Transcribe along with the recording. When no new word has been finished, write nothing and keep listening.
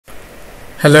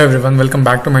Hello everyone, welcome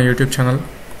back to my YouTube channel.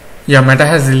 Yeah, Meta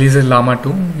has released Llama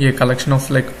 2, a collection of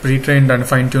pre-trained and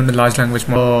fine-tuned large language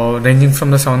model ranging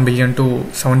from the 7 billion to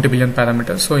 70 billion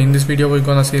parameters. So in this video we're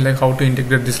gonna see how to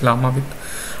integrate this Llama with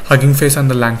Hugging Face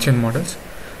and the Langchain models.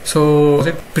 So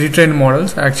pre-trained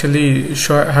models actually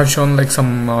have shown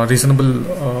some reasonable,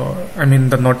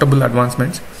 the notable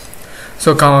advancements.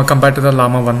 So compared to the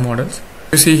Llama 1 models.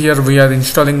 You see here we are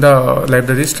installing the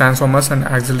libraries Transformers and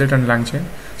Accelerate and Langchain.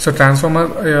 So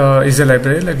Transformer is a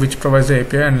library which provides the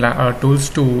API and tools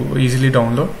to easily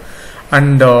download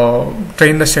and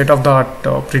train the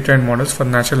state-of-the-art pre-trained models for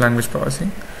natural language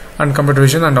processing and computer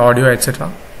vision and audio,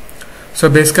 etc. So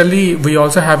basically we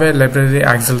also have a library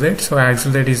Accelerate. So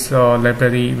Accelerate is a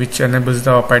library which enables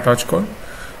the PyTorch code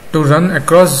to run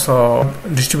across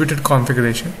distributed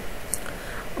configuration.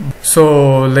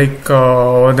 So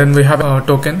then we have a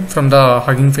token from the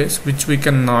Hugging Face which we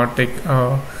can take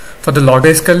for the log.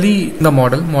 Basically the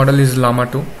model is Llama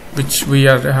 2, which we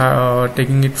are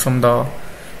taking it from the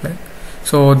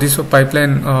so this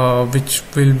pipeline which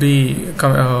will be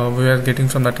we are getting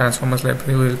from the Transformers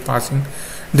library. We will passing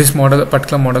this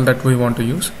particular model that we want to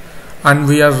use, and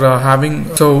we are having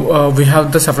we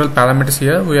have the several parameters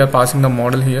here. We are passing the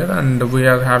model here, and we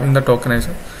are having the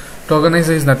tokenizer. Tokenizer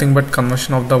is nothing but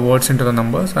conversion of the words into the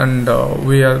numbers, and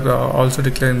we are also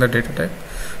declaring the data type.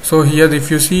 So here if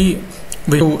you see,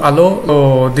 we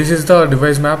allow this is the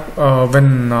device map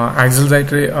when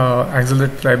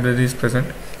Accelerate library is present.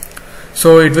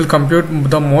 So it will compute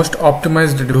the most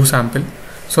optimized do sample.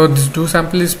 So this do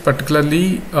sample is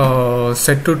particularly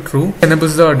set to true.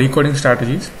 Enables the decoding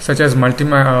strategies such as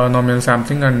multinomial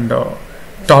sampling and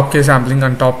top K sampling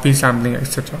and top P sampling,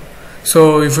 etc.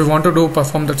 So if we want to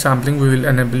perform that sampling, we will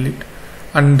enable it,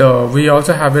 and we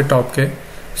also have a top K.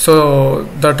 So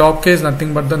the top K is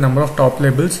nothing but the number of top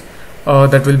labels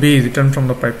that will be returned from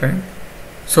the pipeline.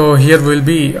 So here we will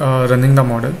be running the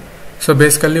model. So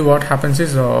basically what happens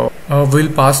is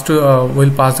we'll pass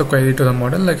the query to the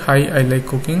model hi, I like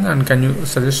cooking and can you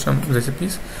suggest some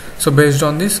recipes. So based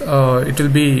on this it will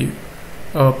be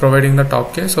providing the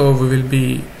top K. So we will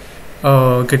be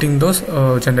getting those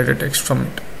generated text from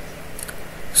it.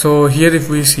 So here if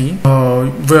we see we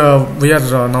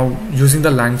are now using the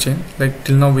Langchain.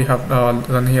 Till now we have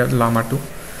run here Llama 2.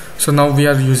 So now we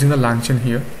are using the Langchain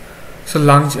here. So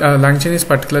Langchain is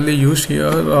particularly used here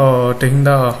taking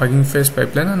the Hugging Face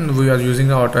pipeline, and we are using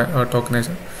the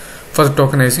tokenizer for the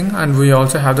tokenizing, and we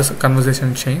also have this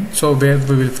conversation chain, so where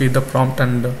we will feed the prompt,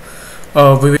 and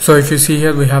so if you see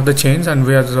here we have the chains, and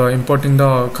we are importing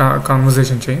the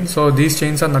conversation chain. So these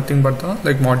chains are nothing but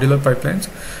the modular pipelines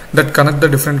that connect the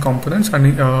different components,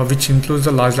 and which includes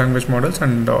the large language models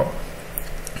and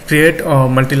create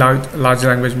large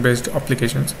language based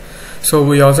applications. So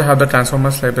we also have the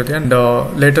Transformers library, and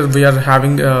later we are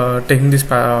having taking this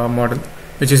model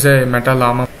which is a Meta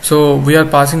Llama. So we are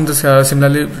passing this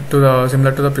similar to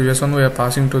the previous one. We are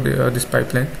passing to this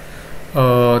pipeline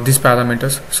these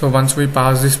parameters. So once we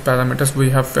pass these parameters, we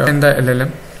have in the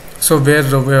LLM. So where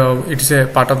it is a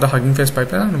part of the Hugging Face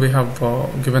pipeline, and we have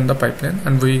given the pipeline,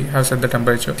 and we have set the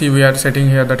temperature. See, we are setting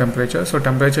here the temperature. So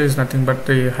temperature is nothing but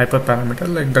the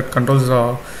hyperparameter that controls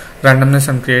the randomness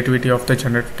and creativity of the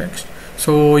generated text.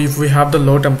 So if we have the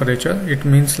low temperature, it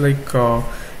means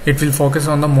it will focus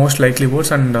on the most likely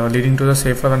words and leading to the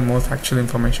safer and more factual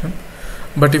information.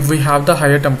 But if we have the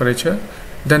higher temperature,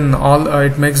 then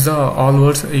it makes all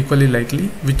words equally likely,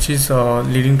 which is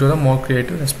leading to the more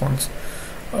creative response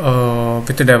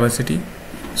with the diversity.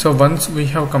 So once we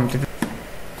have completed,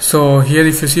 so here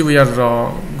if you see, we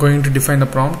are going to define the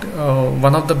prompt.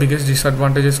 One of the biggest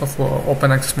disadvantages of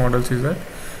open access models is that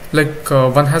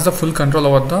one has the full control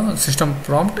over the system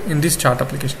prompt in these chat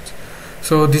applications.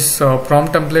 So this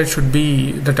prompt template should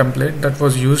be the template that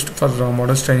was used for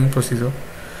models training procedure.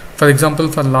 For example,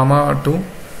 for Llama 2,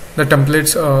 the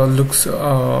templates looks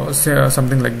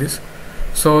something like this.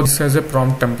 So this is a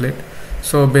prompt template.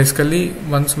 So basically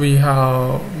once we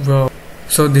have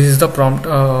so this is the prompt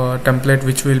template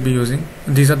which we will be using.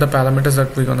 These are the parameters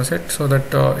that we're gonna set, so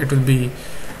that it will be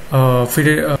feed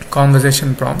a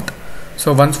conversation prompt.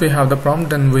 So once we have the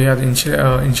prompt, then we are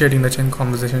initiating the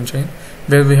conversation chain,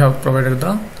 where we have provided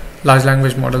the large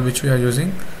language model which we are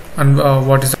using, and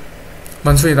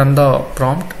once we run the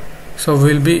prompt, so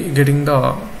we will be getting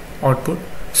the output.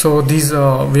 So these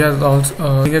we are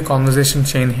also doing a conversation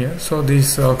chain here. So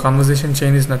this conversation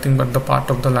chain is nothing but the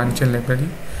part of the Langchain library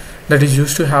that is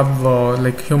used to have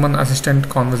human assistant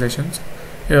conversations,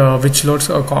 which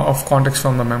loads of context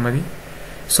from the memory.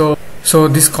 So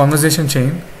this conversation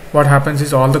chain what happens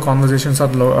is all the conversations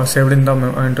are saved in the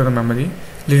into the memory,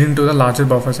 leading to the larger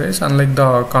buffer size. Unlike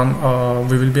the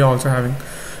we will be also having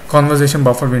conversation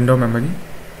buffer window memory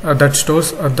that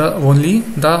stores only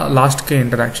the last k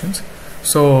interactions.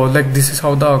 So like this is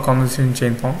how the conversation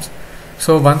chain forms.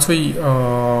 So once we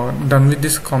done with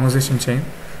this conversation chain,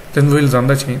 then we will run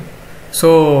the chain.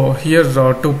 So here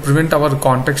to prevent our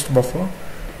context buffer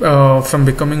from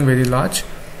becoming very large,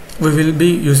 we will be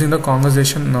using the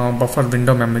conversation buffer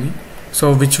window memory.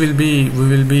 So we will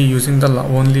be using the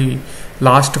only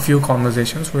last few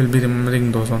conversations. We will be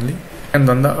remembering those only, and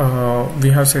then we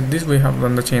have set this, we have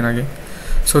run the chain again.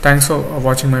 So thanks for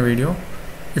watching my video.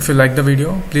 If you like the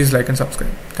video, please like and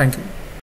subscribe. Thank you.